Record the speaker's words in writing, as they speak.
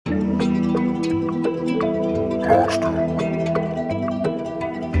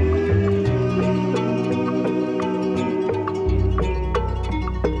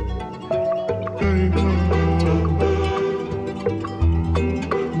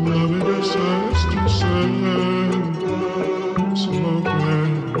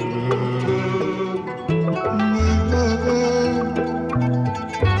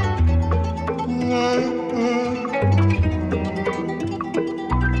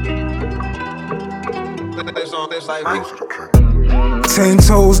Ten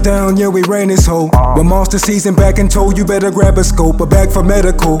toes down, yeah, we ran this hoe. When monster season back and told you better grab a scope, a bag for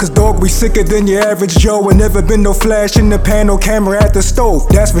medical. Cause dog, we sicker than your average Joe. And never been no flash in the pan, no camera at the stove,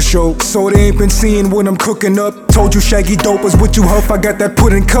 that's for sure. So they ain't been seeing what I'm cooking up. Told you shaggy dope is what you huff, I got that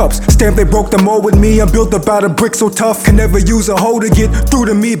put in cups. Stamp they broke the mold with me, I'm built about a brick so tough. Can never use a hoe to get through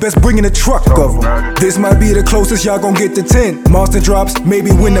to me, best bringing a truck of them. This might be the closest y'all gon' get to 10. Monster drops,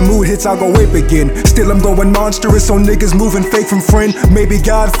 maybe when the mood hits I'll go ape again. Still I'm going monstrous, so niggas moving fake from friend. Maybe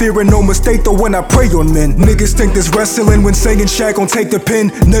God fearing, no mistake though when I pray on men. Niggas think this wrestling when saying Shaq gon' take the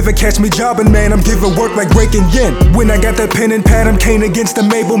pin. Never catch me jobbing, man, I'm giving work like breaking yen. When I got that pen and pad, I'm Kane against the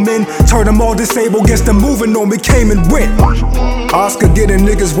Mabel men. Turn them all disabled, guess the moving on me came and went. Oscar getting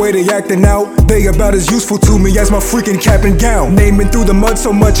niggas way they acting out. They about as useful to me as my freaking cap and gown. Naming through the mud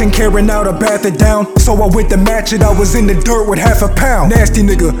so much and carrying out a bath it down. So I went to match it, I was in the dirt with half a pound. Nasty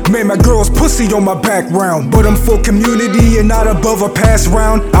nigga, made my girl's pussy on my background. But I'm for community and not above a pass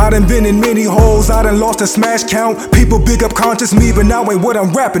round. I done been in many holes, I done lost a smash count. People big up conscious me, but now ain't what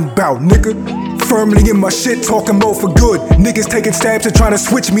I'm rapping about, nigga. Firmly in my shit, talking more for good. Niggas taking stabs and trying to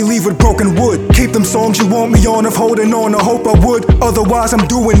switch me, leave with broken wood. Keep them songs you want me on, of holding on, I hope I would. Otherwise I'm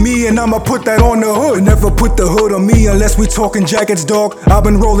doing me and I'ma put that on the hood. Never put the hood on me unless we talking jackets, dog. I've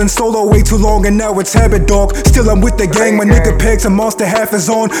been rolling solo way too long and now it's habit, dog. Still I'm with the gang, my nigga pegs a monster half is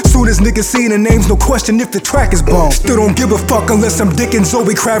on. Soon as niggas see the names, no question if the track is bomb. Still don't give a fuck unless I'm Dick and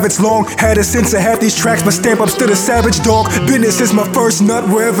Zoe Kravitz long. Had a sense of half these tracks, but stamp I'm still a savage, dog. Business is my first nut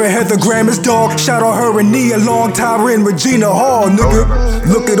wherever Heather Graham is, dog. Shout out her and Nia Long, Tyra and Regina Hall, nigga.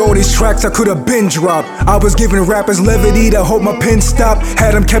 Look at all these tracks I could've been dropped. I was giving rappers levity to hope my pen stopped.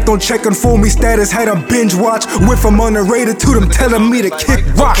 Had them kept on checking for me status, had them binge watch. Went from underrated to them telling me to kick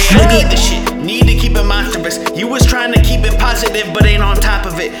rock, okay, I need the shit, need to keep it monstrous. You was trying to keep it positive but ain't on top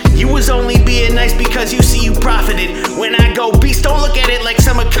of it. You was only being nice because you see you profited. When I go beast, don't look at it like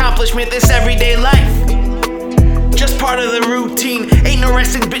some accomplishment, this everyday life. Just part of the routine. Ain't no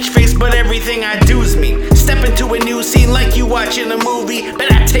resting bitch face, but everything I do is mean. Step into a new scene like you watching a movie,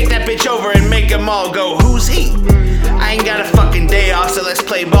 but I take that bitch over and make them all go, who's he? I ain't got a fucking day off, so let's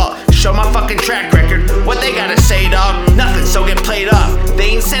play ball. Show my fucking track record, what they gotta say, dog? Nothing, so get played off. They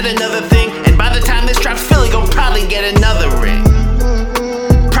ain't said another thing, and by the time this drops, Philly gon' probably get another ring.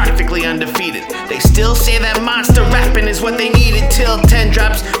 Practically undefeated. They still say that monster rapping is what they needed till 10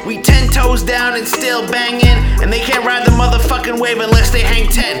 drops. We 10 toes down and still banging, and they can't ride the motherfucking wave unless they hang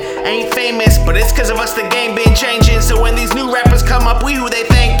 10. Ain't famous, but it's cause of us the game been changing. So when these new rappers come up, we who they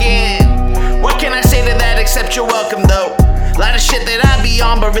thinking? What can I say to that except you're welcome though? Lot of shit that I be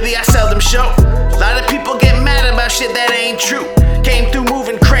on, but really I seldom show. Lot of people get mad about shit that ain't true. Came through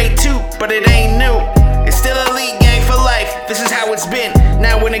moving crate too, but it ain't new. It's still elite gang for life, this is how it's been.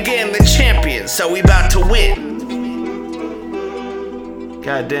 Now and again, the champion, so we bout to win.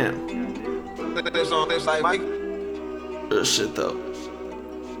 Goddamn. This shit though.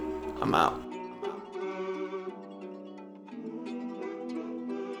 I'm out.